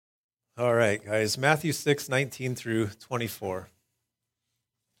All right, guys. Matthew 6:19 through 24.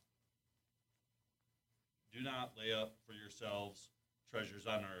 Do not lay up for yourselves treasures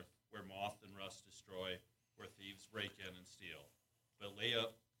on earth, where moth and rust destroy, where thieves break in and steal. But lay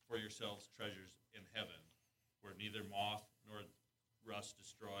up for yourselves treasures in heaven, where neither moth nor rust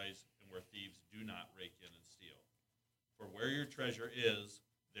destroys, and where thieves do not break in and steal. For where your treasure is,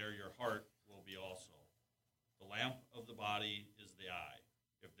 there your heart will be also. The lamp of the body is the eye.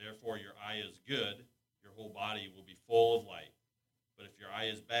 If therefore your eye is good, your whole body will be full of light. But if your eye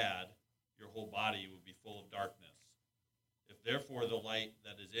is bad, your whole body will be full of darkness. If therefore the light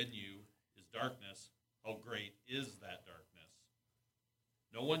that is in you is darkness, how great is that darkness?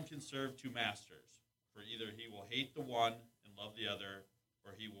 No one can serve two masters, for either he will hate the one and love the other,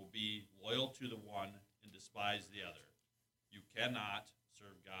 or he will be loyal to the one and despise the other. You cannot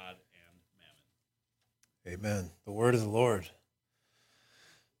serve God and mammon. Amen. The word of the Lord.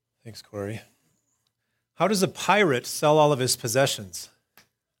 Thanks, Corey. How does a pirate sell all of his possessions?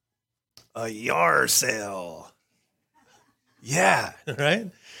 A yar sale. Yeah,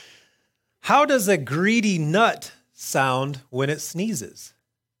 right? How does a greedy nut sound when it sneezes?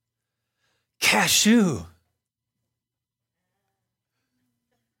 Cashew.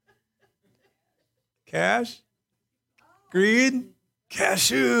 Cash? Greed?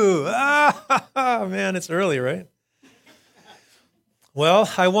 Cashew. Ah, man, it's early, right?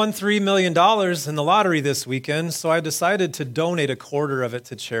 Well, I won $3 million in the lottery this weekend, so I decided to donate a quarter of it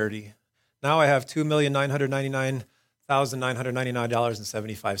to charity. Now I have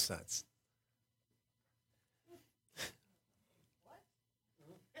 $2,999,999.75.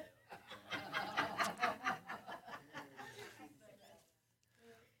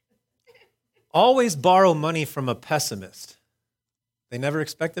 Always borrow money from a pessimist. They never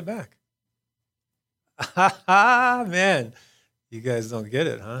expect it back. Man. You guys don't get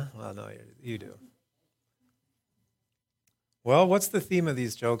it, huh? Well, no, you do. Well, what's the theme of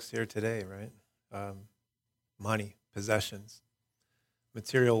these jokes here today, right? Money, possessions,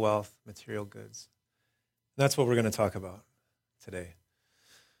 material wealth, material goods. That's what we're going to talk about today.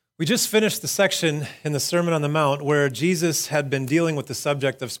 We just finished the section in the Sermon on the Mount where Jesus had been dealing with the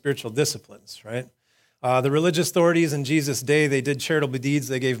subject of spiritual disciplines, right? The religious authorities in Jesus' day, they did charitable deeds,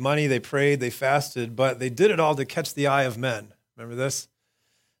 they gave money, they prayed, they fasted, but they did it all to catch the eye of men. Remember this?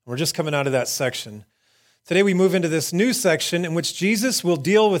 We're just coming out of that section. Today we move into this new section in which Jesus will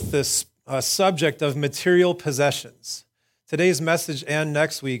deal with this subject of material possessions. Today's message and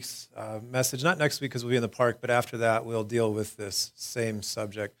next week's message, not next week because we'll be in the park, but after that we'll deal with this same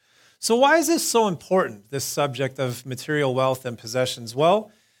subject. So why is this so important, this subject of material wealth and possessions?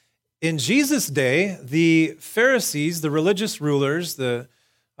 Well, in Jesus' day, the Pharisees, the religious rulers, the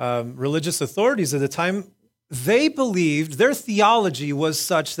religious authorities of the time, they believed, their theology was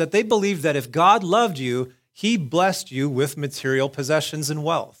such that they believed that if God loved you, he blessed you with material possessions and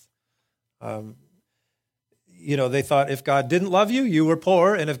wealth. They thought if God didn't love you, you were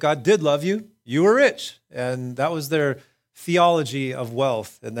poor, and if God did love you, you were rich. And that was their theology of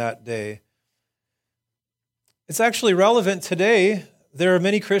wealth in that day. It's actually relevant today. There are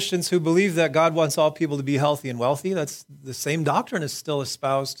many Christians who believe that God wants all people to be healthy and wealthy. That's the same doctrine is still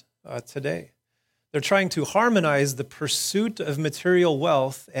espoused today. They're trying to harmonize the pursuit of material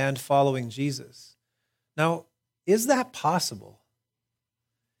wealth and following Jesus. Now, is that possible?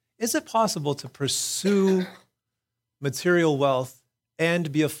 Is it possible to pursue material wealth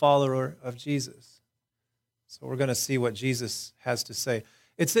and be a follower of Jesus? So we're going to see what Jesus has to say.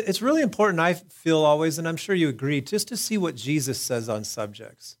 It's really important, I feel always, and I'm sure you agree, just to see what Jesus says on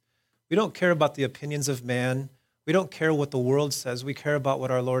subjects. We don't care about the opinions of man. We don't care what the world says. We care about what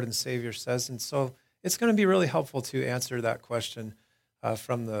our Lord and Savior says. And so it's going to be really helpful to answer that question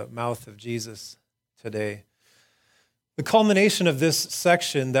from the mouth of Jesus today. The culmination of this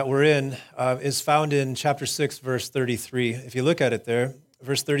section that we're in is found in chapter 6, verse 33. If you look at it there,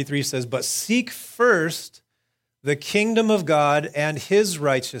 verse 33 says, "But seek first the kingdom of God and his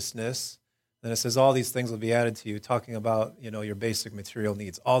righteousness." Then it says, all these things will be added to you, talking about, your basic material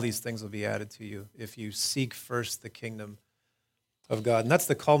needs. All these things will be added to you if you seek first the kingdom of God. And that's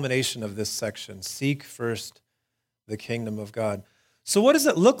the culmination of this section. Seek first the kingdom of God. So what does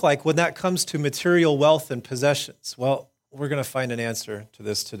it look like when that comes to material wealth and possessions? Well, we're going to find an answer to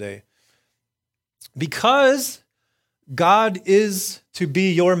this today. Because God is to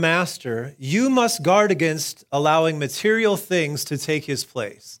be your master, you must guard against allowing material things to take his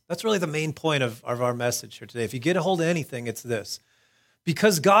place. That's really the main point of our message here today. If you get a hold of anything, it's this.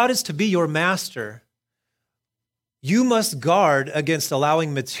 Because God is to be your master, you must guard against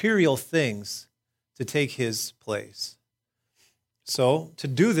allowing material things to take his place. So to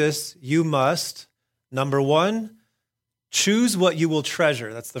do this, you must, number one, choose what you will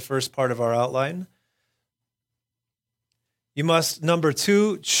treasure. That's the first part of our outline. You must, number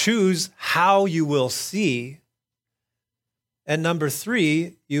two, choose how you will see. And number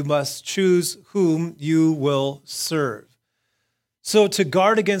three, you must choose whom you will serve. So to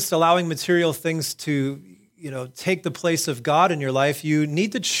guard against allowing material things to, take the place of God in your life, you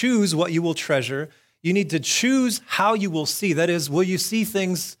need to choose what you will treasure. You need to choose how you will see. That is, will you see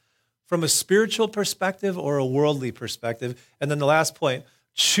things from a spiritual perspective or a worldly perspective? And then the last point,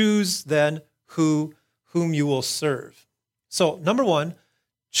 choose then whom you will serve. So number one,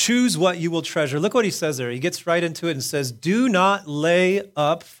 choose what you will treasure. Look what he says there. He gets right into it and says, do not lay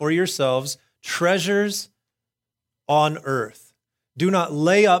up for yourselves treasures on earth. Do not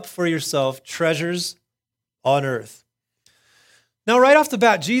lay up for yourself treasures on earth. Now, right off the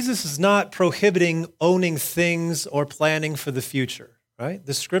bat, Jesus is not prohibiting owning things or planning for the future, right?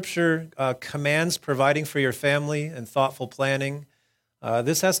 The scripture commands providing for your family and thoughtful planning.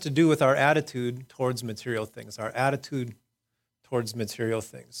 This has to do with our attitude towards material things, our attitude towards material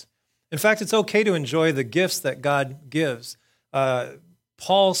things. In fact, it's okay to enjoy the gifts that God gives.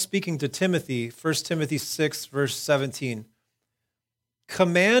 Paul speaking to Timothy, 1 Timothy 6, verse 17,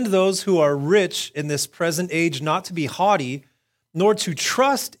 command those who are rich in this present age not to be haughty, nor to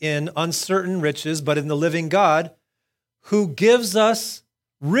trust in uncertain riches, but in the living God, who gives us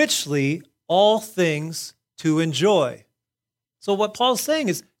richly all things to enjoy. So what Paul's saying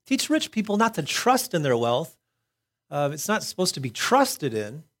is, teach rich people not to trust in their wealth. It's not supposed to be trusted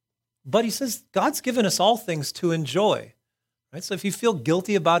in, but he says God's given us all things to enjoy. Right? So if you feel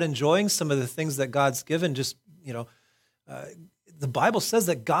guilty about enjoying some of the things that God's given, just, the Bible says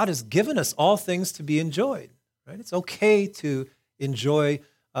that God has given us all things to be enjoyed. Right? It's okay to enjoy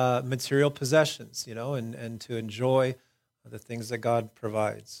material possessions, and to enjoy the things that God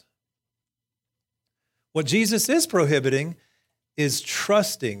provides. What Jesus is prohibiting is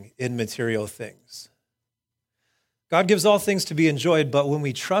trusting in material things. God gives all things to be enjoyed, but when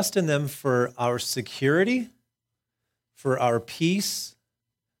we trust in them for our security, for our peace,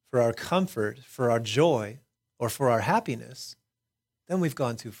 for our comfort, for our joy, or for our happiness, then we've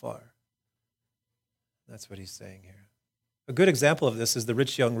gone too far. That's what he's saying here. A good example of this is the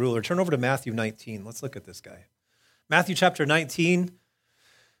rich young ruler. Turn over to Matthew 19. Let's look at this guy. Matthew chapter 19,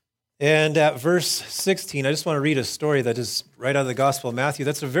 and at verse 16, I just want to read a story that is right out of the Gospel of Matthew.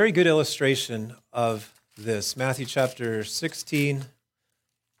 That's a very good illustration of this. Matthew chapter 16,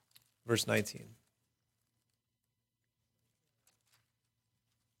 verse 19.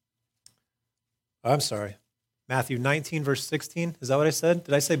 I'm sorry. Matthew 19, verse 16. Is that what I said?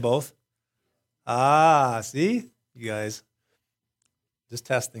 Did I say both? See? You guys. Just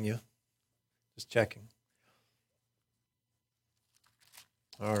testing you. Just checking.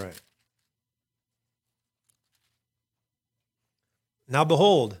 All right. Now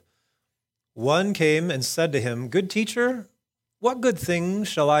behold, one came and said to him, Good teacher, what good thing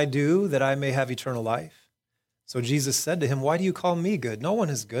shall I do that I may have eternal life? So Jesus said to him, Why do you call me good? No one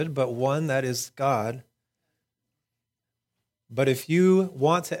is good but one, that is God. But if you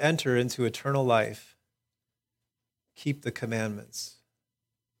want to enter into eternal life, keep the commandments.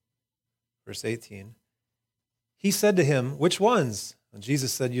 Verse 18. He said to him, Which ones? And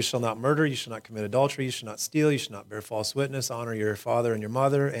Jesus said, You shall not murder, you shall not commit adultery, you shall not steal, you shall not bear false witness, honor your father and your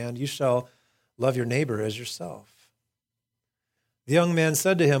mother, and you shall love your neighbor as yourself. The young man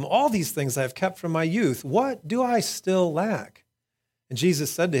said to him, All these things I have kept from my youth. What do I still lack? And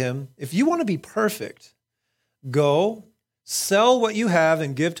Jesus said to him, If you want to be perfect, go, sell what you have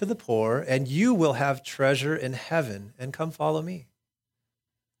and give to the poor, and you will have treasure in heaven, and come follow me.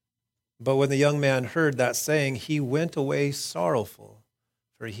 But when the young man heard that saying, he went away sorrowful,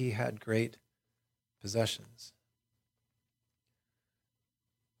 for he had great possessions.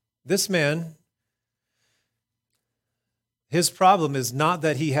 This man, his problem is not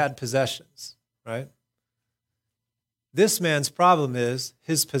that he had possessions, right? This man's problem is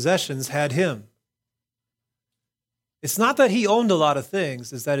his possessions had him. It's not that he owned a lot of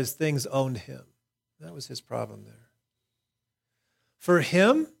things, it's that his things owned him. That was his problem there. For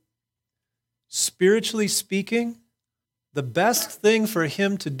him, spiritually speaking, the best thing for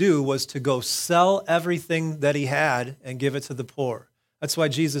him to do was to go sell everything that he had and give it to the poor. That's why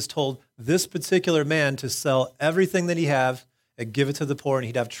Jesus told this particular man to sell everything that he had and give it to the poor, and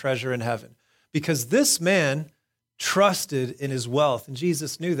he'd have treasure in heaven. Because this man trusted in his wealth, and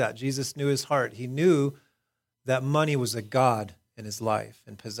Jesus knew that. Jesus knew his heart. He knew that money was a god in his life,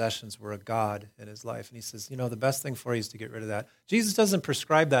 and possessions were a god in his life. And he says, the best thing for you is to get rid of that. Jesus doesn't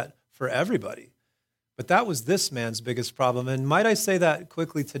prescribe that for everybody, But that was this man's biggest problem. And might I say that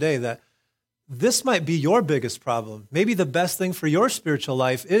quickly today, that this might be your biggest problem. Maybe the best thing for your spiritual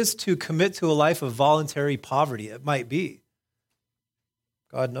life is to commit to a life of voluntary poverty. It might be.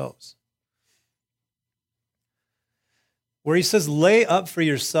 God knows. Where he says, lay up for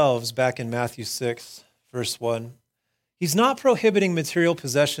yourselves, back in Matthew 6, verse 1, he's not prohibiting material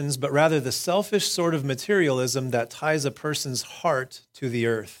possessions, but rather the selfish sort of materialism that ties a person's heart to the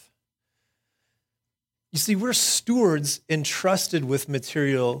earth. You see, we're stewards entrusted with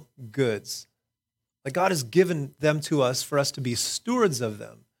material goods. Like God has given them to us for us to be stewards of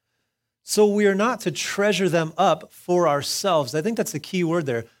them. So we are not to treasure them up for ourselves. I think that's the key word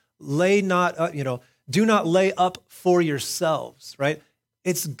there. Do not lay up for yourselves, right?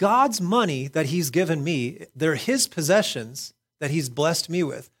 It's God's money that he's given me. They're his possessions that he's blessed me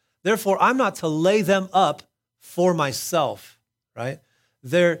with. Therefore, I'm not to lay them up for myself, right?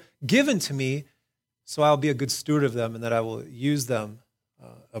 They're given to me, so I'll be a good steward of them and that I will use them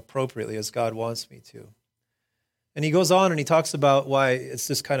appropriately as God wants me to. And he goes on and he talks about why it's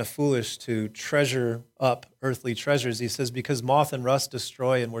just kind of foolish to treasure up earthly treasures. He says, because moth and rust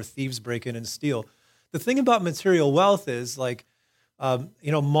destroy and where thieves break in and steal. The thing about material wealth is like,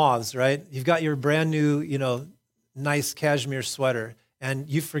 moths, right? You've got your brand new, nice cashmere sweater and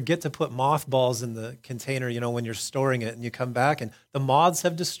you forget to put mothballs in the container, when you're storing it and you come back and the moths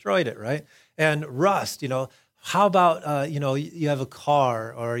have destroyed it, right? And rust, how about, you have a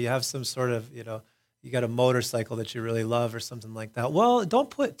car or you have some sort of, you got a motorcycle that you really love or something like that. Well, don't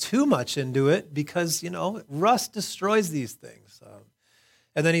put too much into it because, rust destroys these things.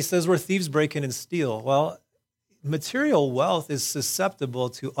 And then he says, where thieves break in and steal. Well, material wealth is susceptible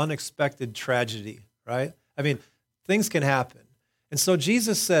to unexpected tragedy, right? I mean, things can happen. And so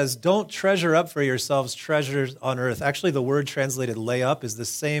Jesus says, don't treasure up for yourselves treasures on earth. Actually, the word translated lay up is the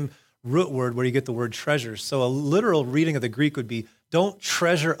same root word where you get the word treasure. So a literal reading of the Greek would be, don't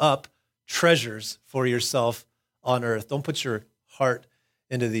treasure up treasures for yourself on earth. Don't put your heart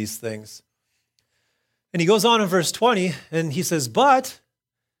into these things. And he goes on in verse 20, and he says, but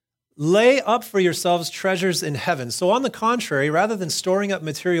lay up for yourselves treasures in heaven. So on the contrary, rather than storing up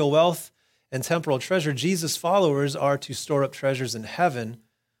material wealth and temporal treasure, Jesus' followers are to store up treasures in heaven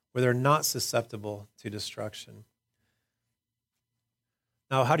where they're not susceptible to destruction.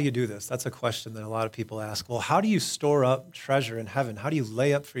 Now, how do you do this? That's a question that a lot of people ask. Well, how do you store up treasure in heaven? How do you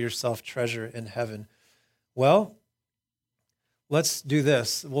lay up for yourself treasure in heaven? Well, let's do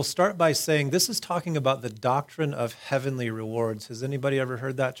this. We'll start by saying this is talking about the doctrine of heavenly rewards. Has anybody ever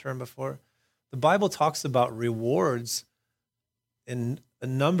heard that term before? The Bible talks about rewards in a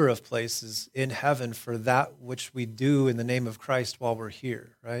number of places in heaven for that which we do in the name of Christ while we're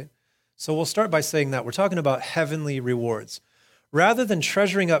here, right? So we'll start by saying that. We're talking about heavenly rewards. Rather than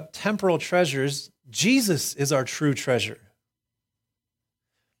treasuring up temporal treasures, Jesus is our true treasure.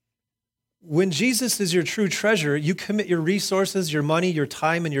 When Jesus is your true treasure, you commit your resources, your money, your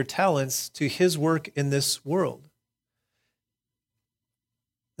time, and your talents to his work in this world.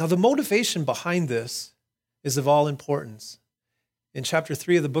 Now, the motivation behind this is of all importance. In chapter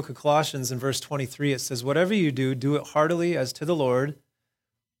 3 of the book of Colossians, in verse 23, it says, whatever you do, do it heartily as to the Lord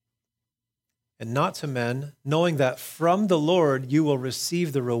and not to men, knowing that from the Lord you will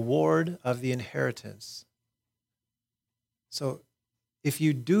receive the reward of the inheritance. So if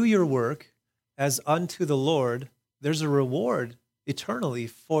you do your work as unto the Lord, there's a reward eternally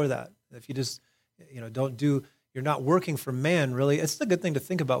for that. If you just, you're not working for man, really. It's a good thing to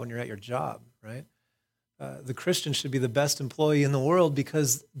think about when you're at your job, right? The Christian should be the best employee in the world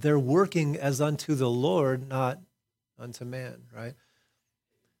because they're working as unto the Lord, not unto man, right?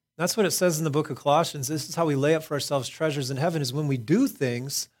 That's what it says in the book of Colossians. This is how we lay up for ourselves treasures in heaven, is when we do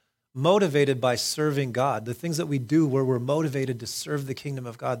things motivated by serving God. The things that we do where we're motivated to serve the kingdom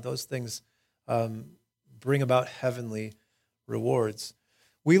of God, those things bring about heavenly rewards.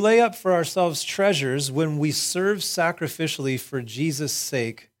 We lay up for ourselves treasures when we serve sacrificially for Jesus'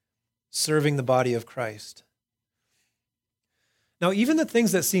 sake, serving the body of Christ. Now, even the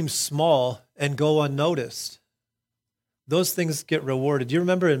things that seem small and go unnoticed, those things get rewarded. Do you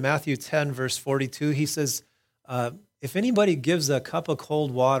remember in Matthew 10, verse 42, he says, if anybody gives a cup of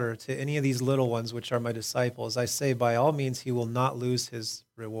cold water to any of these little ones, which are my disciples, I say by all means he will not lose his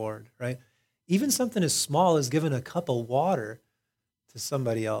reward, right? Even something as small as giving a cup of water to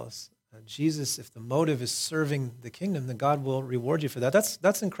somebody else. Jesus, if the motive is serving the kingdom, then God will reward you for that.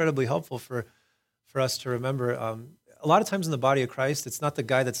 That's incredibly helpful for us to remember. A lot of times in the body of Christ, it's not the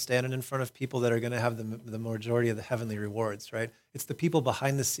guy that's standing in front of people that are going to have the majority of the heavenly rewards, right? It's the people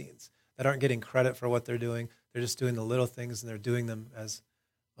behind the scenes that aren't getting credit for what they're doing. They're just doing the little things, and they're doing them as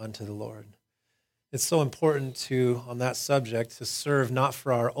unto the Lord. It's so important to, on that subject, to serve not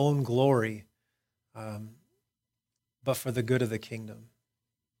for our own glory, but for the good of the kingdom.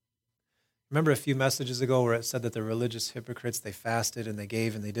 Remember a few messages ago where it said that the religious hypocrites, they fasted and they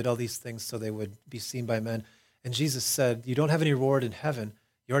gave and they did all these things so they would be seen by men. And Jesus said, you don't have any reward in heaven.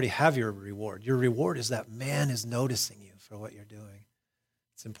 You already have your reward. Your reward is that man is noticing you for what you're doing.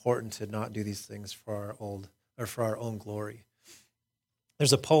 It's important to not do these things for our own glory.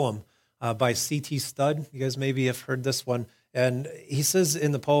 There's a poem by C.T. Studd. You guys maybe have heard this one. And he says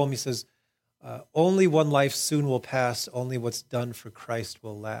in the poem, he says, only one life soon will pass. Only what's done for Christ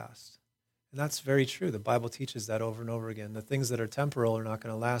will last. And that's very true. The Bible teaches that over and over again. The things that are temporal are not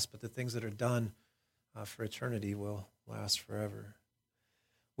going to last, but the things that are done for eternity will last forever.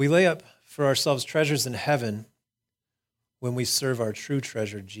 We lay up for ourselves treasures in heaven when we serve our true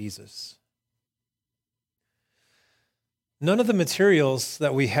treasure, Jesus. None of the materials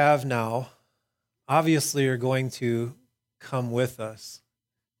that we have now obviously are going to come with us.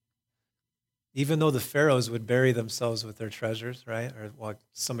 Even though the pharaohs would bury themselves with their treasures, right? Or well,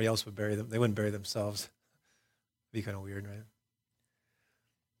 somebody else would bury them. They wouldn't bury themselves. It'd be kind of weird, right?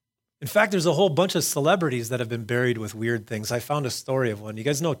 In fact, there's a whole bunch of celebrities that have been buried with weird things. I found a story of one. You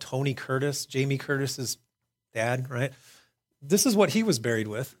guys know Tony Curtis, Jamie Curtis's dad, right? This is what he was buried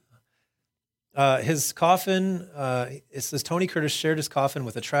with. His coffin, it says Tony Curtis shared his coffin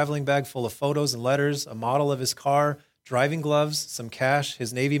with a traveling bag full of photos and letters, a model of his car, driving gloves, some cash,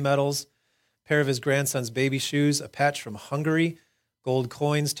 his Navy medals, a pair of his grandson's baby shoes, a patch from Hungary, gold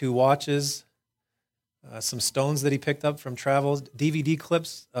coins, 2 watches, some stones that he picked up from travels, DVD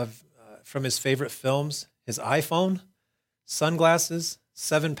clips from his favorite films, his iPhone, sunglasses,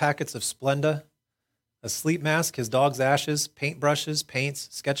 7 packets of Splenda, a sleep mask, his dog's ashes, paintbrushes, paints,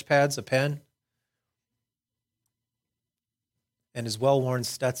 sketch pads, a pen, and his well-worn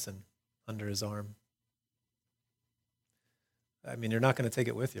Stetson under his arm. I mean, you're not going to take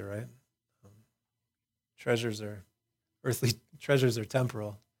it with you, right? Earthly treasures are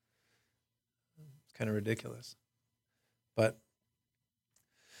temporal. It's kind of ridiculous. But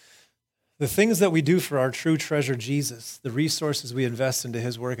the things that we do for our true treasure, Jesus, the resources we invest into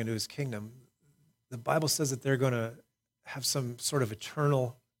his work, into his kingdom, the Bible says that they're going to have some sort of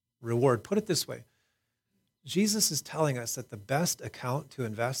eternal reward. Put it this way. Jesus is telling us that the best account to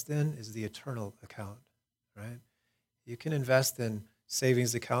invest in is the eternal account, right? You can invest in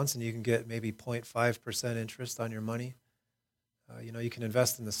savings accounts and you can get maybe 0.5% interest on your money. You can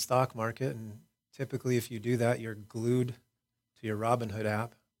invest in the stock market, and typically if you do that, you're glued to your Robinhood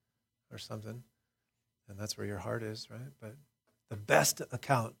app or something, and that's where your heart is, right? But the best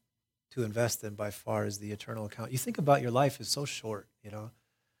account to invest in by far is the eternal account. You think about your life is so short,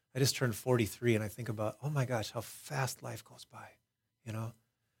 I just turned 43 and I think about, oh my gosh, how fast life goes by, And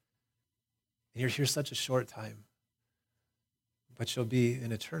you're here such a short time, but you'll be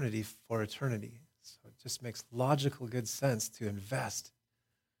in eternity for eternity. So it just makes logical good sense to invest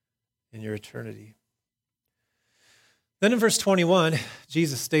in your eternity. Then in verse 21,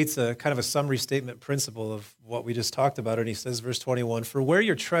 Jesus states a kind of a summary statement principle of what we just talked about. And he says, verse 21, for where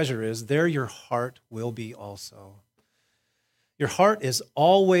your treasure is, there your heart will be also. Your heart is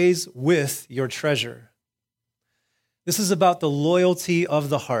always with your treasure. This is about the loyalty of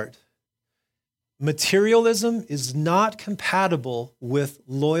the heart. Materialism is not compatible with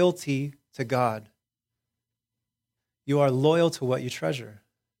loyalty to God. You are loyal to what you treasure.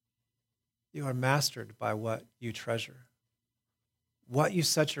 You are mastered by what you treasure. What you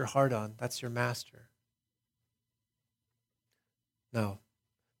set your heart on, that's your master. Now,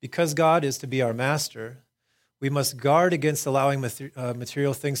 because God is to be our master, we must guard against allowing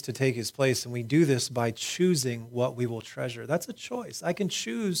material things to take his place, and we do this by choosing what we will treasure. That's a choice. I can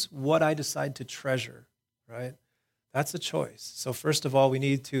choose what I decide to treasure, right? That's a choice. So first of all, we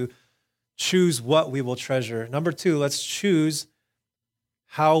need to choose what we will treasure. Number 2, let's choose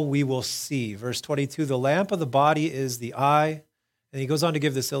how we will see. Verse 22, the lamp of the body is the eye. And he goes on to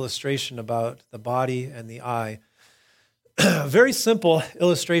give this illustration about the body and the eye. Very simple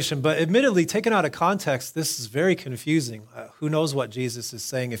illustration, but admittedly, taken out of context, this is very confusing. Who knows what Jesus is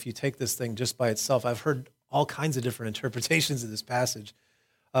saying if you take this thing just by itself? I've heard all kinds of different interpretations of this passage.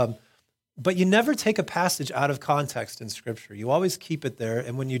 But you never take a passage out of context in Scripture. You always keep it there,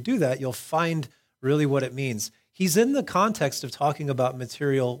 and when you do that, you'll find really what it means. He's in the context of talking about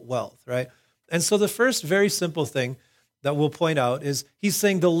material wealth, right? And so the first very simple thing that we'll point out is he's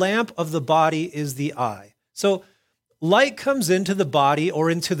saying the lamp of the body is the eye. So light comes into the body or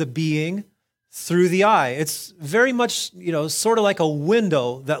into the being through the eye. It's very much, sort of like a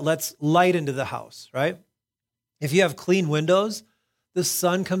window that lets light into the house, right? If you have clean windows, the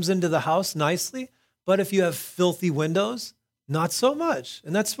sun comes into the house nicely, But if you have filthy windows, not so much.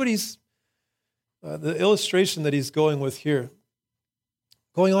 And that's what the illustration that he's going with here.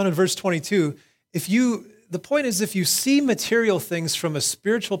 Going on in verse 22, the point is, if you see material things from a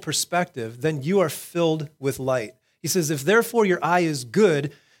spiritual perspective, then you are filled with light. He says, if therefore your eye is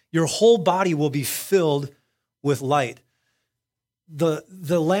good, your whole body will be filled with light. The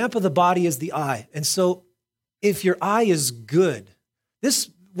lamp of the body is the eye. And so if your eye is good,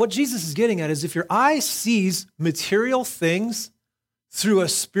 what Jesus is getting at is if your eye sees material things through a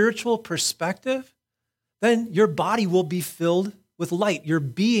spiritual perspective, then your body will be filled with light. Your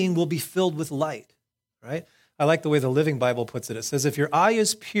being will be filled with light, right? I like the way the Living Bible puts it. It says, if your eye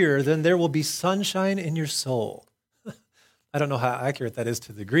is pure, then there will be sunshine in your soul. I don't know how accurate that is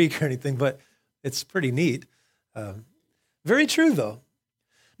to the Greek or anything, but it's pretty neat. Very true, though.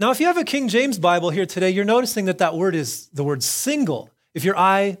 Now, if you have a King James Bible here today, you're noticing that word is the word single. If your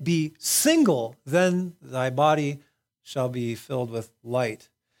eye be single, then thy body shall be filled with light.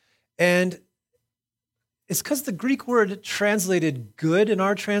 And it's because the Greek word translated good in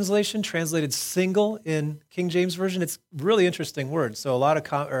our translation, translated single in King James Version. It's a really interesting word. So a lot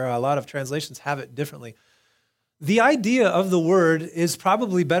of translations have it differently. The idea of the word is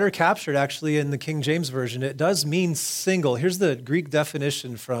probably better captured actually in the King James Version. It does mean single. Here's the Greek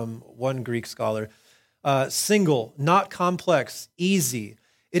definition from one Greek scholar. Single, not complex, easy.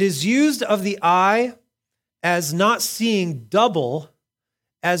 It is used of the eye as not seeing double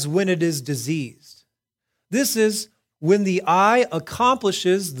as when it is diseased. This is when the eye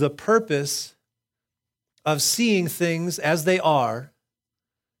accomplishes the purpose of seeing things as they are,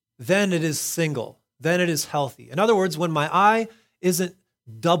 then it is single. Then it is healthy. In other words, when my eye isn't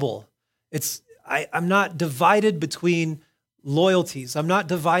double, I'm not divided between loyalties. I'm not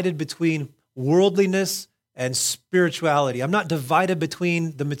divided between worldliness and spirituality. I'm not divided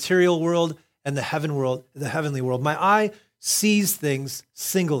between the material world and the heavenly world. My eye sees things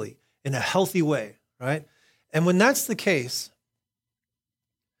singly in a healthy way, right? And when that's the case,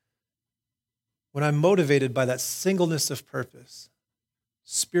 when I'm motivated by that singleness of purpose,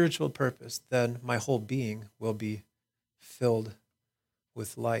 spiritual purpose, then my whole being will be filled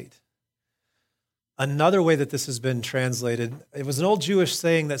with light. Another way that this has been translated, it was an old Jewish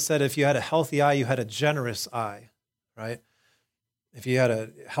saying that said if you had a healthy eye, you had a generous eye, right? If you had a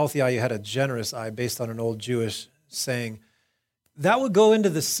healthy eye, you had a generous eye, based on an old Jewish saying. That would go into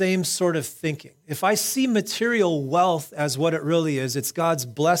the same sort of thinking. If I see material wealth as what it really is, it's God's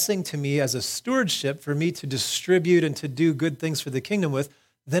blessing to me as a stewardship for me to distribute and to do good things for the kingdom with,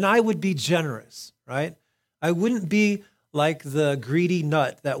 then I would be generous, right? I wouldn't be like the greedy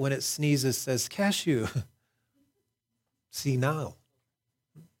nut that when it sneezes says, cashew. See, now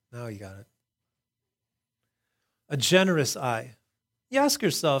you got it. A generous eye. You ask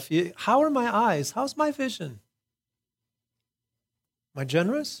yourself, how are my eyes? How's my vision? Am I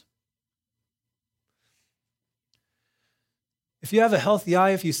generous? If you have a healthy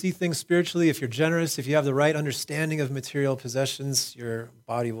eye, if you see things spiritually, if you're generous, if you have the right understanding of material possessions, your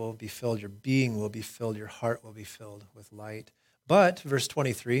body will be filled, your being will be filled, your heart will be filled with light. But, verse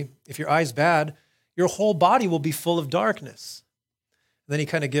 23, if your eye's bad, your whole body will be full of darkness. And then he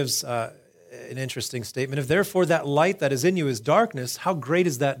kind of gives an interesting statement. If therefore that light that is in you is darkness, how great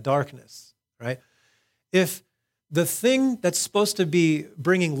is that darkness, right? If the thing that's supposed to be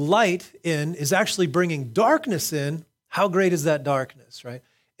bringing light in is actually bringing darkness in, how great is that darkness, right?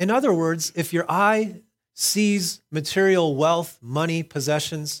 In other words, if your eye sees material wealth, money,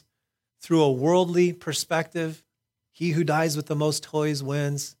 possessions through a worldly perspective, he who dies with the most toys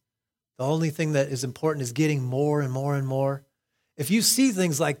wins. The only thing that is important is getting more and more and more. If you see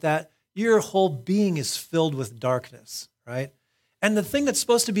things like that, your whole being is filled with darkness, right? And the thing that's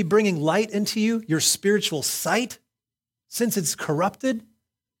supposed to be bringing light into you, your spiritual sight, since it's corrupted,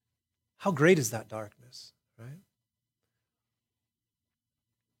 how great is that darkness, right?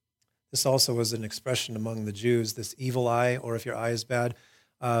 This also was an expression among the Jews, this evil eye, or if your eye is bad.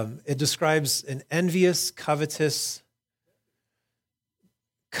 It describes an envious, covetous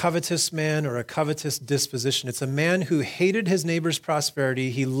man or a covetous disposition. It's a man who hated his neighbor's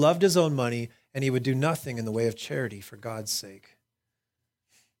prosperity, he loved his own money, and he would do nothing in the way of charity for God's sake.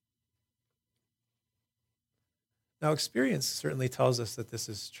 Now, experience certainly tells us that this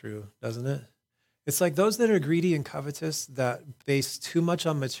is true, doesn't it? It's like those that are greedy and covetous, that base too much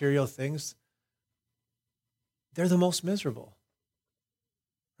on material things, they're the most miserable,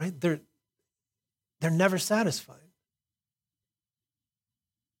 right? They're never satisfied.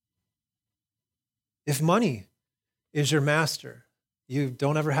 If money is your master, you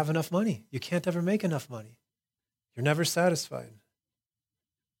don't ever have enough money. You can't ever make enough money. You're never satisfied.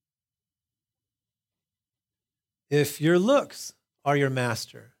 If your looks are your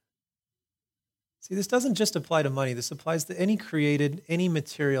master. See, this doesn't just apply to money. This applies to any created, any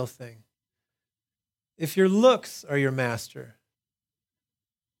material thing. If your looks are your master,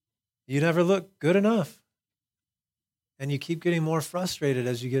 you never look good enough. And you keep getting more frustrated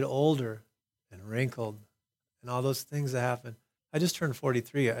as you get older and wrinkled and all those things that happen. I just turned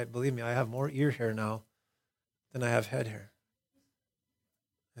 43. Believe me, I have more ear hair now than I have head hair.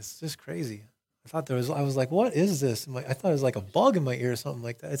 It's just crazy. I was like, what is this? I thought it was like a bug in my ear or something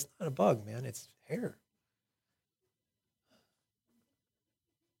like that. It's not a bug, man. It's hair.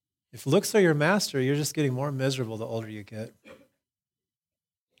 If looks are your master, you're just getting more miserable the older you get.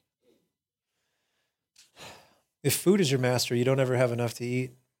 If food is your master, you don't ever have enough to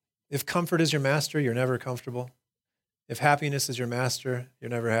eat. If comfort is your master, you're never comfortable. If happiness is your master,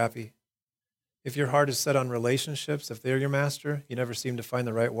 you're never happy. If your heart is set on relationships, if they're your master, you never seem to find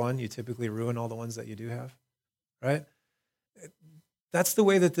the right one. You typically ruin all the ones that you do have, right? That's the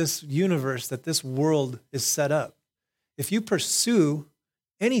way that this universe, that this world is set up. If you pursue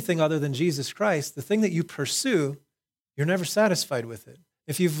anything other than Jesus Christ, the thing that you pursue, you're never satisfied with it.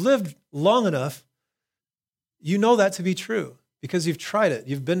 If you've lived long enough, you know that to be true because you've tried it.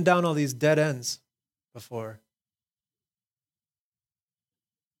 You've been down all these dead ends before.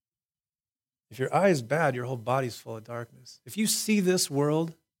 If your eye is bad, your whole body's full of darkness. If you see this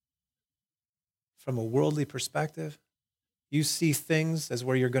world from a worldly perspective, you see things as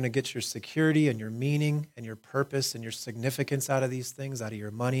where you're going to get your security and your meaning and your purpose and your significance out of these things, out of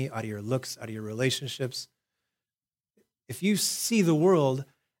your money, out of your looks, out of your relationships. If you see the world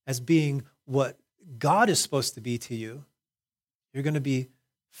as being what God is supposed to be to you, you're going to be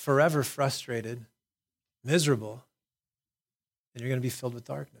forever frustrated, miserable, and you're going to be filled with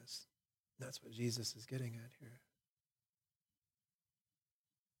darkness. That's what Jesus is getting at here.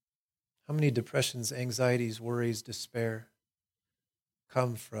 How many depressions, anxieties, worries, despair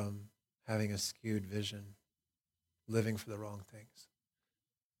come from having a skewed vision, living for the wrong things?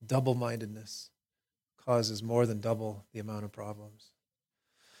 Double-mindedness causes more than double the amount of problems.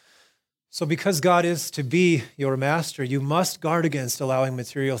 So because God is to be your master, you must guard against allowing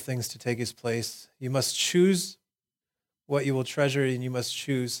material things to take his place. You must choose what you will treasure, and you must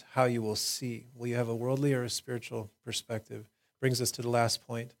choose how you will see. Will you have a worldly or a spiritual perspective? Brings us to the last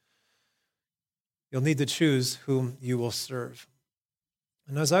point. You'll need to choose whom you will serve.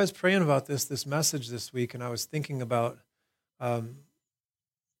 And as I was praying about this message this week, and I was thinking about, the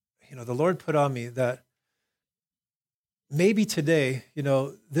Lord put on me that maybe today,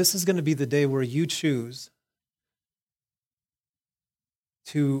 this is going to be the day where you choose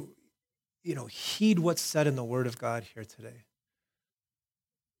to heed what's said in the Word of God here today.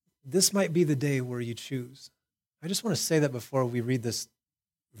 This might be the day where you choose. I just want to say that before we read this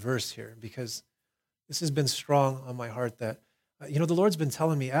verse here, because this has been strong on my heart that, the Lord's been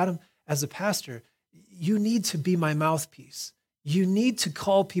telling me, Adam, as a pastor, you need to be my mouthpiece. You need to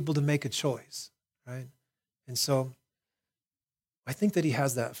call people to make a choice, right? And so I think that he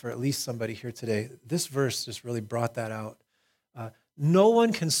has that for at least somebody here today. This verse just really brought that out. No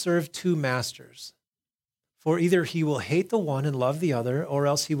one can serve two masters, for either he will hate the one and love the other, or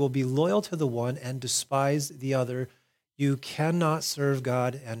else he will be loyal to the one and despise the other. You cannot serve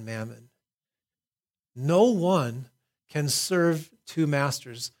God and mammon. No one can serve two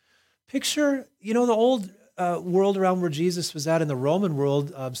masters. Picture, the old world around where Jesus was at in the Roman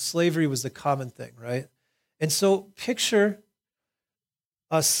world, slavery was the common thing, right? And so picture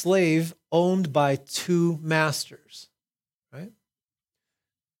a slave owned by two masters, right?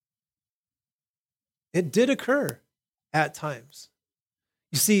 It did occur at times.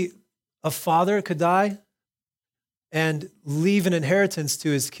 You see, a father could die and leave an inheritance to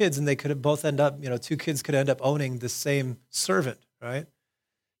his kids, and they could both end up, two kids could end up owning the same servant, right?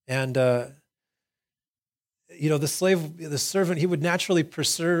 And, the servant, he would naturally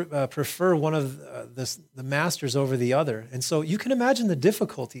prefer one of the masters over the other. And so you can imagine the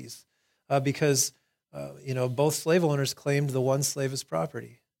difficulties because, both slave owners claimed the one slave as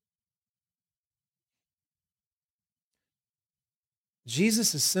property.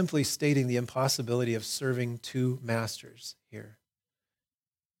 Jesus is simply stating the impossibility of serving two masters here.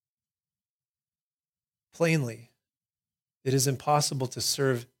 Plainly, it is impossible to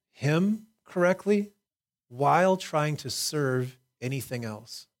serve him correctly while trying to serve anything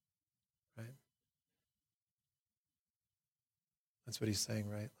else, right? That's what he's saying,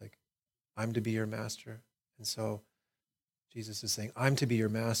 right? Like, I'm to be your master. And so Jesus is saying, I'm to be your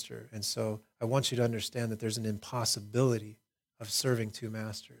master. And so I want you to understand that there's an impossibility of serving two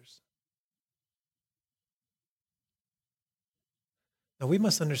masters. Now, we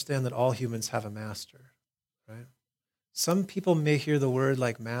must understand that all humans have a master, right? Some people may hear the word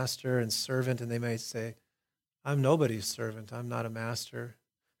like master and servant, and they may say, I'm nobody's servant. I'm not a master,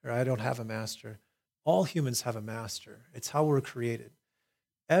 or I don't have a master. All humans have a master. It's how we're created.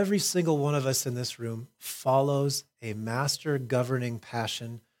 Every single one of us in this room follows a master governing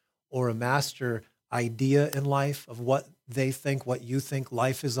passion or a master idea in life of what they think, what you think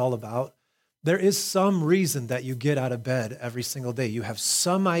life is all about. There is some reason that you get out of bed every single day. You have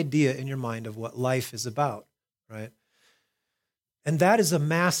some idea in your mind of what life is about, right? And that is a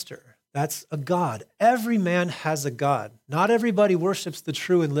master. That's a God. Every man has a God. Not everybody worships the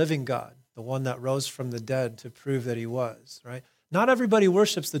true and living God, the one that rose from the dead to prove that he was, right? Not everybody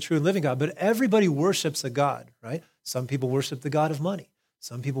worships the true and living God, but everybody worships a God, right? Some people worship the God of money.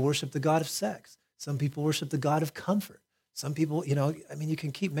 Some people worship the God of sex. Some people worship the God of comfort. Some people, you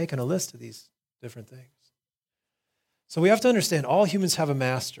can keep making a list of these different things. So we have to understand all humans have a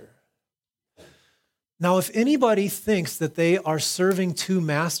master. Now, if anybody thinks that they are serving two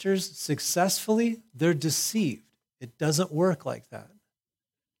masters successfully, they're deceived. It doesn't work like that.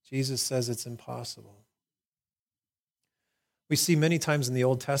 Jesus says it's impossible. We see many times in the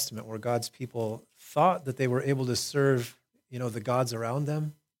Old Testament where God's people thought that they were able to serve, the gods around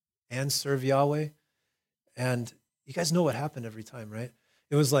them and serve Yahweh. And you guys know what happened every time, right?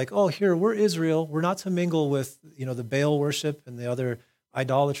 It was like, oh, here, we're Israel. We're not to mingle with, the Baal worship and the other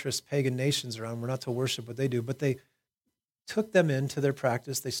idolatrous pagan nations around. We're not to worship what they do. But they took them into their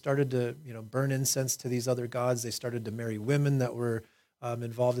practice. They started to, burn incense to these other gods. They started to marry women that were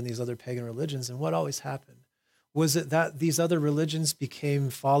involved in these other pagan religions. And what always happened? Was it that these other religions became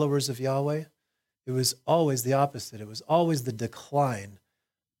followers of Yahweh? It was always the opposite. It was always the decline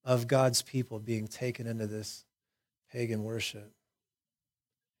of God's people being taken into this pagan worship.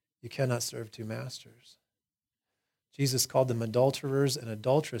 You cannot serve two masters. Jesus called them adulterers and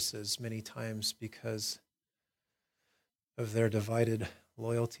adulteresses many times because of their divided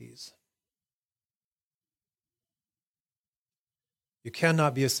loyalties. You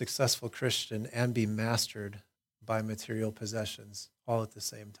cannot be a successful Christian and be mastered by material possessions all at the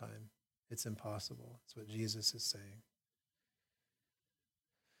same time. It's impossible. That's what Jesus is saying.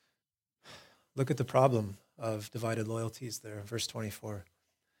 Look at the problem of divided loyalties there, verse 24.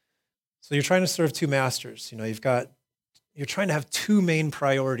 So you're trying to serve two masters. You're trying to have two main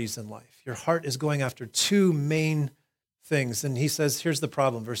priorities in life. Your heart is going after two main things. And he says, here's the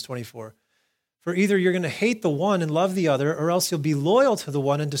problem, verse 24. For either you're going to hate the one and love the other, or else you'll be loyal to the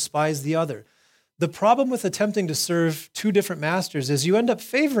one and despise the other. The problem with attempting to serve two different masters is you end up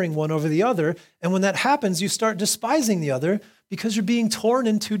favoring one over the other. And when that happens, you start despising the other because you're being torn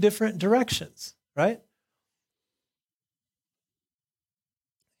in two different directions, right?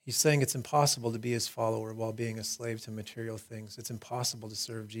 He's saying it's impossible to be his follower while being a slave to material things. It's impossible to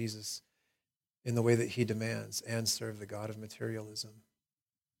serve Jesus in the way that he demands and serve the God of materialism.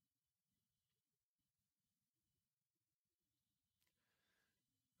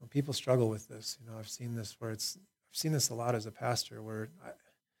 Well, people struggle with this. I've seen this a lot as a pastor where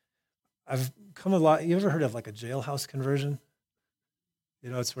I've come a lot. You ever heard of like a jailhouse conversion?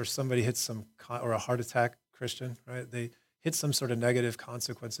 It's where somebody hits or a heart attack Christian, right? They hit some sort of negative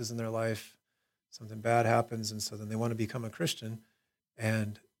consequences in their life. Something bad happens, and so then they want to become a Christian.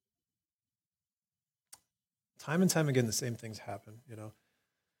 And time and time again, the same things happen,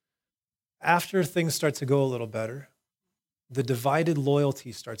 After things start to go a little better, the divided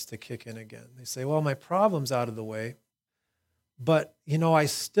loyalty starts to kick in again. They say, well, my problem's out of the way, but, I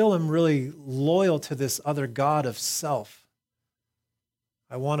still am really loyal to this other God of self.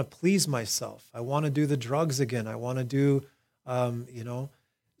 I want to please myself. I want to do the drugs again. I want to do,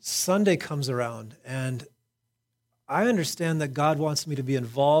 Sunday comes around and I understand that God wants me to be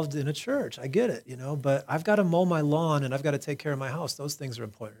involved in a church. I get it, but I've got to mow my lawn and I've got to take care of my house. Those things are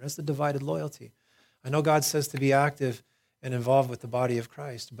important. That's the divided loyalty. I know God says to be active and involved with the body of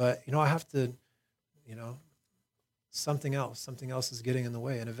Christ, but, I have to, something else is getting in the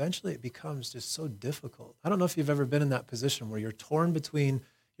way. And eventually it becomes just so difficult. I don't know if you've ever been in that position where you're torn between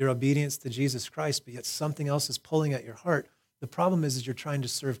your obedience to Jesus Christ, but yet something else is pulling at your heart. The problem is you're trying to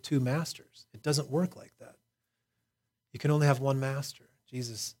serve two masters. It doesn't work like that. You can only have one master.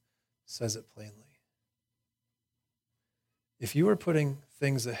 Jesus says it plainly. If you are putting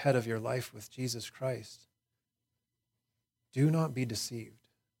things ahead of your life with Jesus Christ, do not be deceived.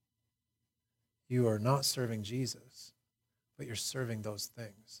 You are not serving Jesus, but you're serving those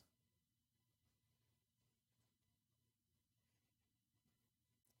things.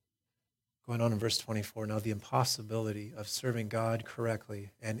 Going on in verse 24, now the impossibility of serving God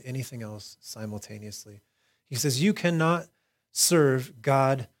correctly and anything else simultaneously. He says, you cannot serve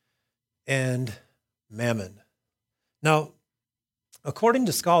God and mammon. Now, according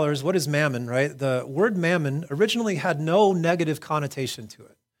to scholars, what is mammon, right? The word mammon originally had no negative connotation to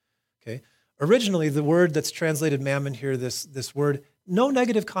it, okay? Originally, the word that's translated mammon here, this word, no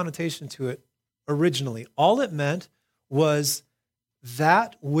negative connotation to it originally. All it meant was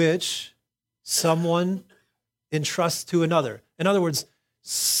that which someone entrusts to another. In other words,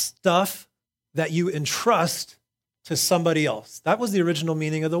 stuff that you entrust to somebody else. That was the original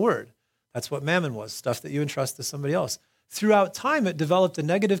meaning of the word. That's what mammon was, stuff that you entrust to somebody else. Throughout time, it developed a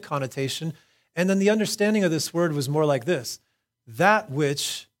negative connotation, and then the understanding of this word was more like this: that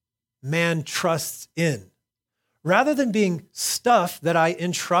which man trusts in. Rather than being stuff that I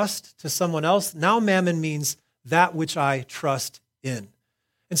entrust to someone else, now mammon means that which I trust in.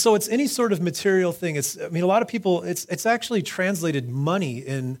 And so it's any sort of material thing. A lot of people, it's actually translated money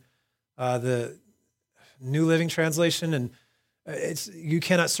in the New Living Translation, and you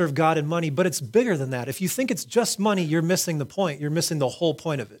cannot serve God and money, but it's bigger than that. If you think it's just money, you're missing the point. You're missing the whole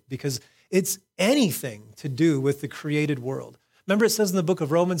point of it, because it's anything to do with the created world. Remember, it says in the book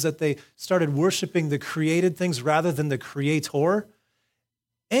of Romans that they started worshiping the created things rather than the creator.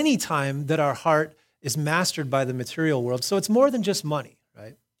 Anytime that our heart is mastered by the material world, so it's more than just money,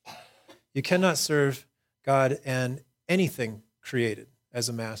 right? You cannot serve God and anything created as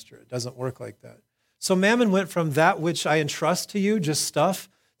a master. It doesn't work like that. So mammon went from that which I entrust to you, just stuff,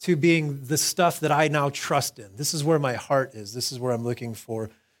 to being the stuff that I now trust in. This is where my heart is. This is where I'm looking for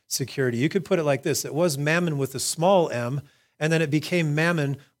security. You could put it like this: it was mammon with a small m, and then it became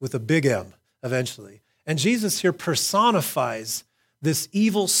mammon with a big M eventually. And Jesus here personifies this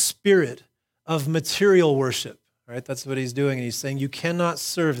evil spirit of material worship, right? That's what he's doing. And he's saying, you cannot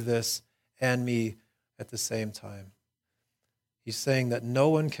serve this and me at the same time. He's saying that no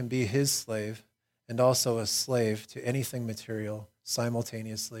one can be his slave and also a slave to anything material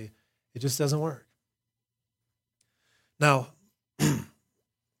simultaneously. It just doesn't work. Now,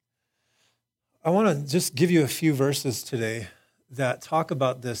 I want to just give you a few verses today that talk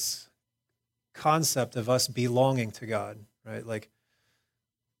about this concept of us belonging to God, right? Like,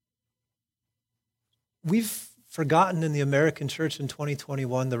 we've forgotten in the American church in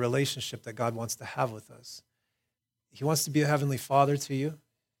 2021 the relationship that God wants to have with us. He wants to be a heavenly Father to you.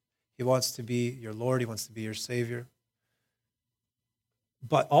 He wants to be your Lord. He wants to be your Savior.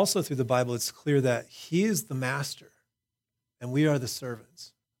 But also through the Bible, it's clear that he is the master and we are the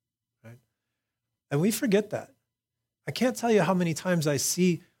servants, right? And we forget that. I can't tell you how many times I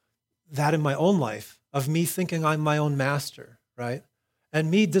see that in my own life, of me thinking I'm my own master, right? And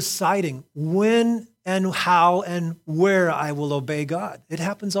me deciding when and how and where I will obey God. It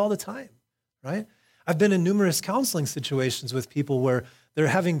happens all the time, right? I've been in numerous counseling situations with people where they're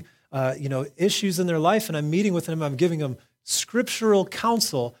having issues in their life, and I'm meeting with them, I'm giving them scriptural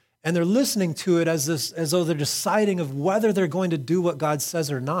counsel, and they're listening to it as though they're deciding of whether they're going to do what God says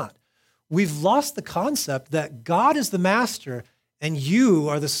or not. We've lost the concept that God is the master and you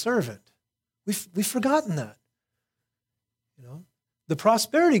are the servant. We've forgotten that. You know, the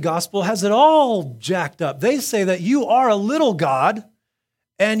prosperity gospel has it all jacked up. They say that you are a little God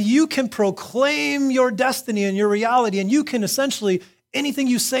and you can proclaim your destiny and your reality, and you can essentially, anything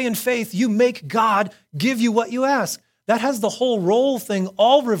you say in faith, you make God give you what you ask. That has the whole role thing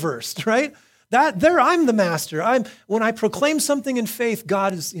all reversed, right? I'm the master. When I proclaim something in faith,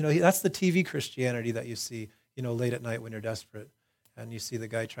 God is, that's the TV Christianity that you see, late at night when you're desperate, and you see the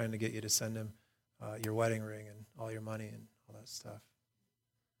guy trying to get you to send him your wedding ring and all your money and all that stuff.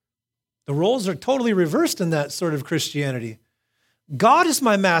 The roles are totally reversed in that sort of Christianity. God is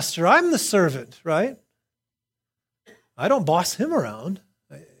my master. I'm the servant, right? I don't boss him around.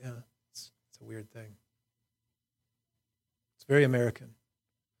 It's a weird thing. It's very American.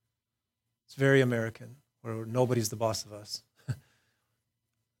 It's very American, where nobody's the boss of us.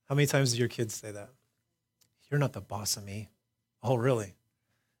 How many times do your kids say that? You're not the boss of me. Oh, really?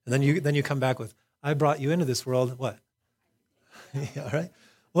 And then you come back with, I brought you into this world. What? Yeah, all right.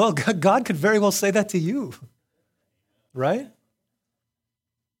 Well, God could very well say that to you, right?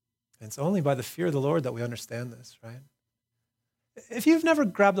 And it's only by the fear of the Lord that we understand this, right? If you've never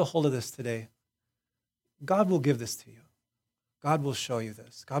grabbed a hold of this today, God will give this to you. God will show you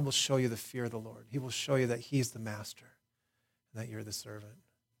this. God will show you the fear of the Lord. He will show you that he's the master and that you're the servant.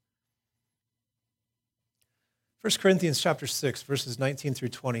 1 Corinthians chapter 6, verses 19 through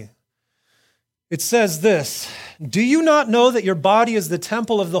 20. It says this: do you not know that your body is the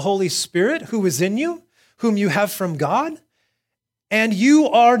temple of the Holy Spirit who is in you, whom you have from God? And you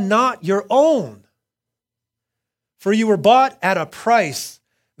are not your own, for you were bought at a price.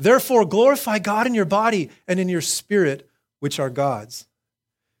 Therefore glorify God in your body and in your spirit, which are God's.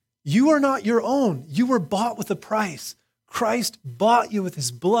 You are not your own. You were bought with a price. Christ bought you with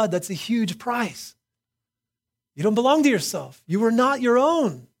his blood. That's a huge price. You don't belong to yourself. You are not your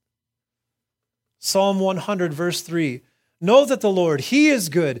own. Psalm 100, verse 3. Know that the Lord, he is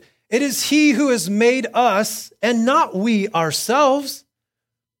good. It is he who has made us and not we ourselves.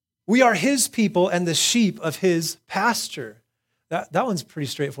 We are his people and the sheep of his pasture. That one's pretty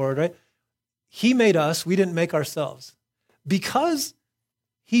straightforward, right? He made us. We didn't make ourselves. Because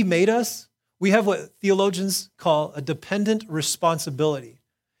he made us, we have what theologians call a dependent responsibility.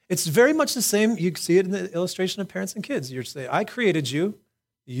 It's very much the same. You see it in the illustration of parents and kids. You're saying, I created you.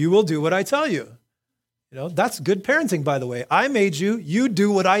 You will do what I tell you. That's good parenting, by the way. I made you. You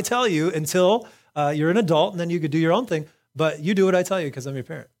do what I tell you until you're an adult, and then you could do your own thing. But you do what I tell you because I'm your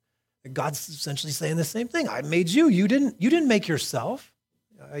parent. God's essentially saying the same thing. I made you. You didn't make yourself.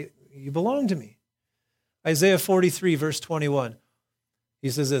 You belong to me. Isaiah 43, verse 21. He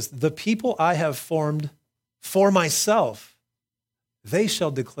says this, the people I have formed for myself, they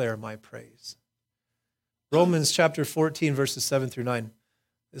shall declare my praise. Romans chapter 14, verses 7 through 9.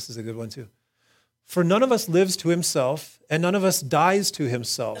 This is a good one too. For none of us lives to himself, and none of us dies to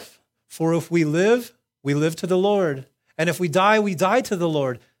himself. For if we live to the Lord. And if we die to the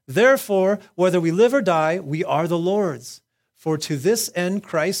Lord. Therefore, whether we live or die, we are the Lord's. For to this end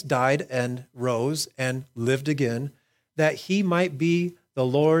Christ died and rose and lived again, that he might be the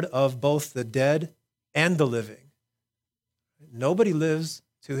Lord of both the dead and the living. Nobody lives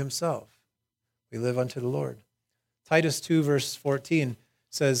to himself. We live unto the Lord. Titus 2, verse 14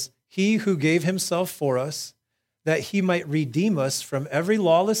 says, he who gave himself for us, that he might redeem us from every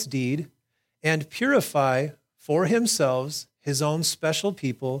lawless deed and purify for himself his own special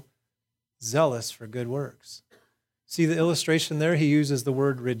people, zealous for good works. See the illustration there? He uses the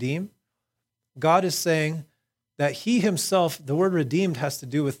word redeem. God is saying that he himself, the word redeemed has to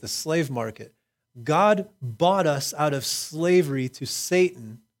do with the slave market. God bought us out of slavery to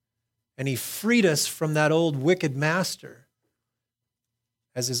Satan, and he freed us from that old wicked master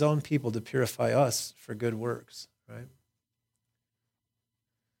as his own people to purify us for good works, right?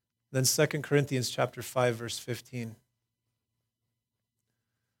 Then 2 Corinthians chapter 5, verse 15.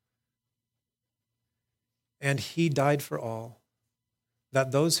 And he died for all,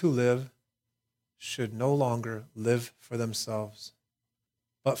 that those who live should no longer live for themselves,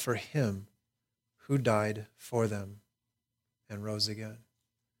 but for him who died for them and rose again.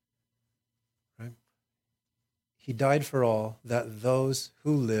 Right? He died for all, that those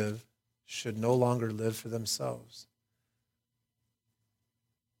who live should no longer live for themselves.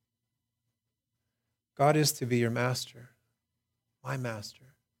 God is to be your master, my master.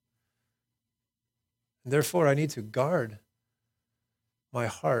 And therefore, I need to guard my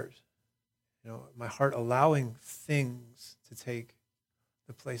heart, my heart allowing things to take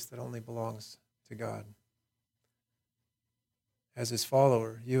the place that only belongs to God. As his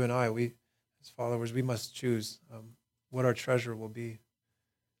follower, you and I, as followers, we must choose what our treasure will be.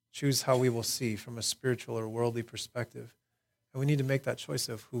 Choose how we will see from a spiritual or worldly perspective. And we need to make that choice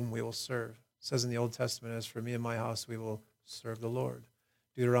of whom we will serve. It says in the Old Testament, as for me and my house, we will serve the Lord.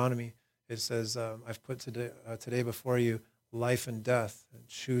 Deuteronomy, it says, I've put today before you life and death, and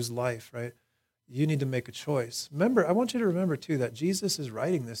choose life, right? You need to make a choice. Remember, I want you to remember too that Jesus is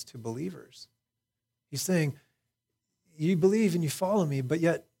writing this to believers. He's saying, you believe and you follow me, but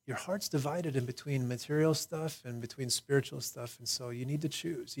yet your heart's divided in between material stuff and between spiritual stuff. And so you need to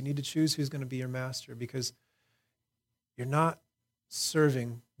choose. You need to choose who's going to be your master, because you're not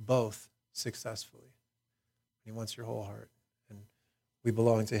serving both successfully. He wants your whole heart, and we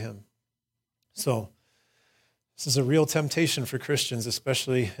belong to him. So this is a real temptation for Christians,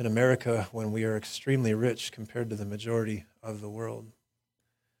 especially in America when we are extremely rich compared to the majority of the world.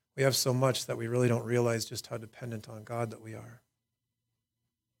 We have so much that we really don't realize just how dependent on God that we are.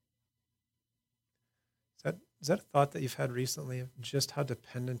 Is that a thought that you've had recently, of just how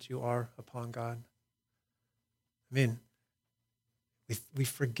dependent you are upon God? I mean, we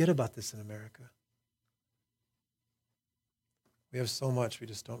forget about this in America. We have so much, we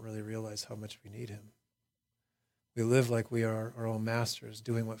just don't really realize how much we need him. We live like we are our own masters,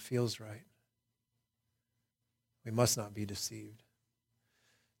 doing what feels right. We must not be deceived.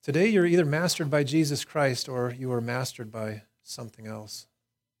 Today, you're either mastered by Jesus Christ or you are mastered by something else.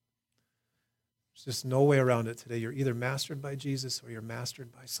 There's just no way around it today. You're either mastered by Jesus or you're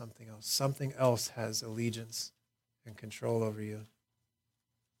mastered by something else. Something else has allegiance and control over you.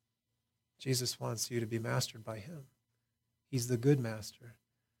 Jesus wants you to be mastered by him. He's the good master.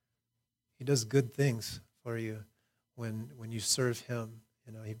 He does good things for you when you serve him.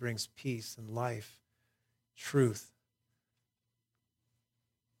 He brings peace and life, truth.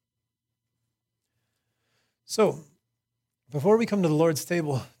 So, before we come to the Lord's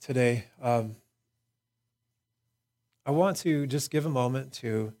table today, I want to just give a moment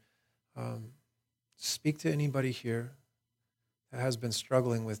to speak to anybody here that has been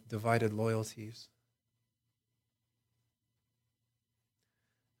struggling with divided loyalties.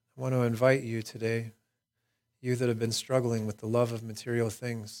 I want to invite you today, you that have been struggling with the love of material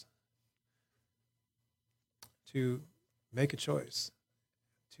things, to make a choice,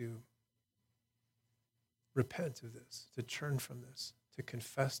 to repent of this, to turn from this, to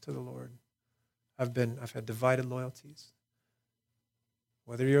confess to the Lord. I've had divided loyalties.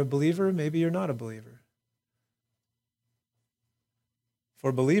 Whether you're a believer, maybe you're not a believer.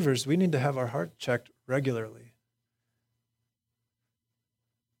 For believers, we need to have our heart checked regularly.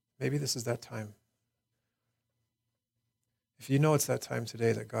 Maybe this is that time. If you know it's that time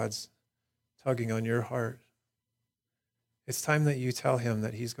today that God's tugging on your heart, it's time that you tell him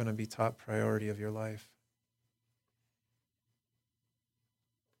that he's going to be top priority of your life.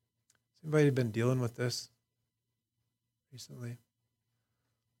 Has anybody been dealing with this recently?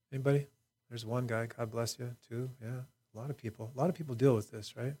 Anybody? There's one guy, God bless you. Two, yeah, a lot of people. A lot of people deal with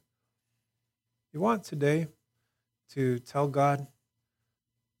this, right? You want today to tell God,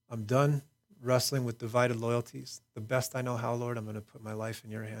 I'm done wrestling with divided loyalties. The best I know how, Lord, I'm going to put my life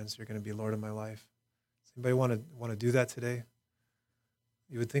in your hands. You're going to be Lord of my life. Does anybody want to do that today?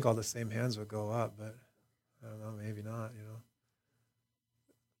 You would think all the same hands would go up, but I don't know, maybe not,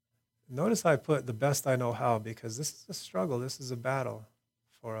 Notice I put the best I know how, because this is a struggle. This is a battle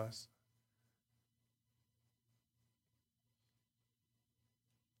for us.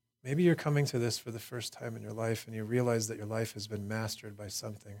 Maybe you're coming to this for the first time in your life and you realize that your life has been mastered by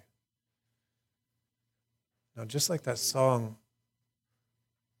something. Now, just like that song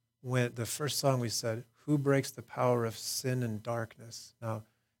went, the first song we said, who breaks the power of sin and darkness? Now,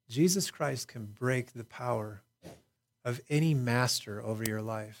 Jesus Christ can break the power of any master over your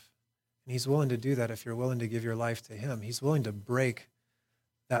life. And he's willing to do that if you're willing to give your life to him. He's willing to break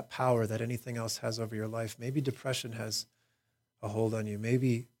that power that anything else has over your life. Maybe depression has a hold on you.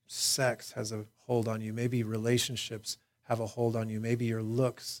 Maybe sex has a hold on you. Maybe relationships have a hold on you. Maybe your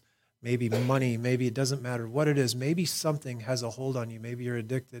looks, maybe money, maybe it doesn't matter what it is. Maybe something has a hold on you. Maybe you're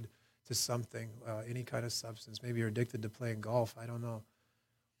addicted to something, any kind of substance. Maybe you're addicted to playing golf. I don't know.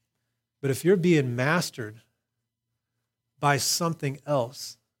 But if you're being mastered by something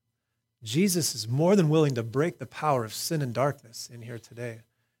else, Jesus is more than willing to break the power of sin and darkness in here today.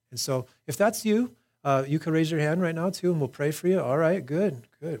 And so if that's you, you can raise your hand right now too, and we'll pray for you. All right, good.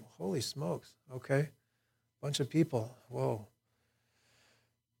 Holy smokes. Okay. Bunch of people. Whoa.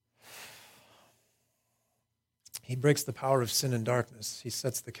 He breaks the power of sin and darkness. He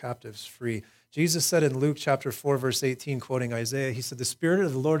sets the captives free. Jesus said in Luke chapter 4, verse 18, quoting Isaiah, he said, the Spirit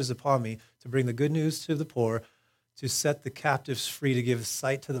of the Lord is upon me to bring the good news to the poor, to set the captives free, to give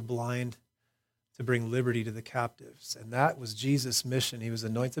sight to the blind, to bring liberty to the captives. And that was Jesus' mission. He was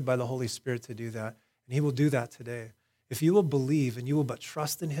anointed by the Holy Spirit to do that. And he will do that today. If you will believe and you will but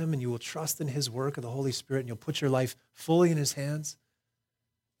trust in him and you will trust in his work of the Holy Spirit and you'll put your life fully in his hands,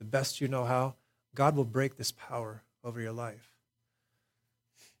 the best you know how, God will break this power over your life.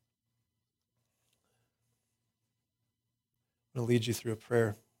 I'm going to lead you through a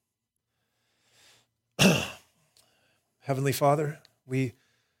prayer. Heavenly Father, we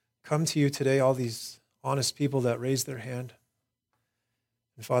come to you today, all these honest people that raised their hand.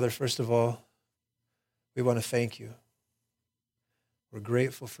 And Father, first of all, we want to thank you. We're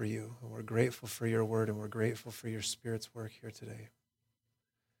grateful for you, and we're grateful for your word, and we're grateful for your Spirit's work here today.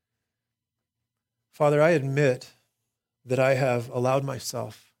 Father, I admit that I have allowed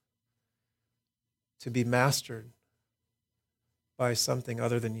myself to be mastered by something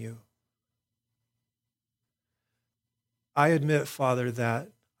other than you. I admit, Father, that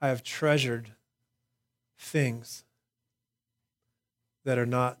I have treasured things that are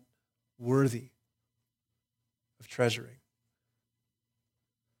not worthy of treasuring.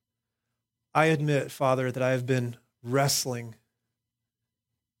 I admit, Father, that I have been wrestling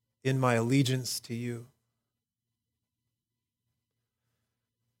in my allegiance to you.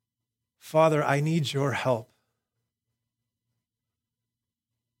 Father, I need your help.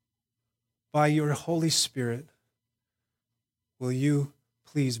 By your Holy Spirit, will you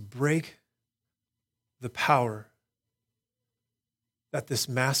please break the power that this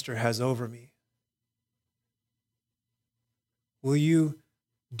master has over me? Will you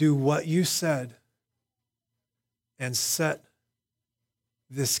do what you said and set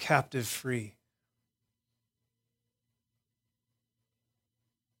this captive free?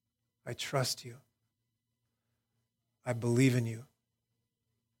 I trust you. I believe in you.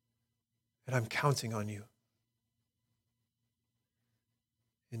 And I'm counting on you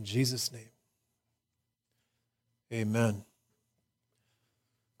In Jesus' name. Amen.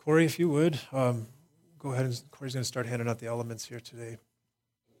 Corey, if you would, go ahead and Corey's going to start handing out the elements here today.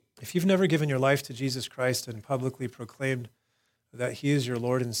 If you've never given your life to Jesus Christ and publicly proclaimed that he is your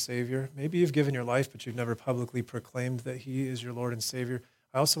Lord and Savior, maybe you've given your life, but you've never publicly proclaimed that he is your Lord and Savior,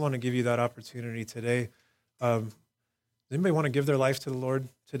 I also want to give you that opportunity today. Does anybody want to give their life to the Lord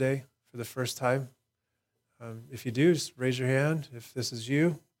today for the first time? If you do, just raise your hand if this is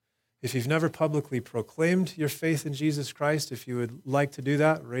you. If you've never publicly proclaimed your faith in Jesus Christ, if you would like to do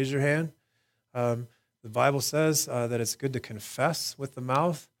that, raise your hand. The Bible says that it's good to confess with the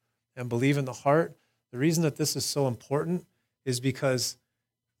mouth and believe in the heart. The reason that this is so important is because,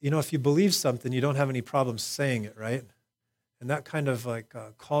 if you believe something, you don't have any problem saying it, right? And that kind of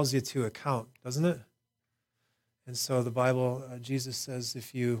calls you to account, doesn't it? And so the Bible, Jesus says,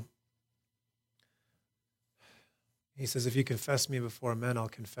 if you confess me before men, I'll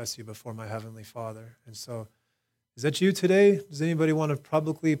confess you before my heavenly Father. And so, is that you today? Does anybody want to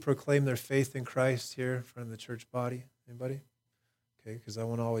publicly proclaim their faith in Christ here in front of the church body? Anybody? Okay, because I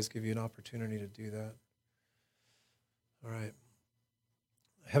want to always give you an opportunity to do that. All right.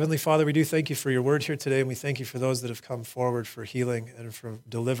 Heavenly Father, we do thank you for your word here today, and we thank you for those that have come forward for healing and for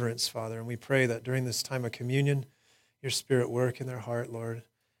deliverance, Father. And we pray that during this time of communion, your Spirit work in their heart, Lord,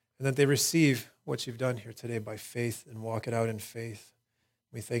 and that they receive what you've done here today by faith and walk it out in faith.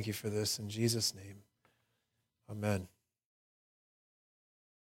 We thank you for this in Jesus' name. Amen.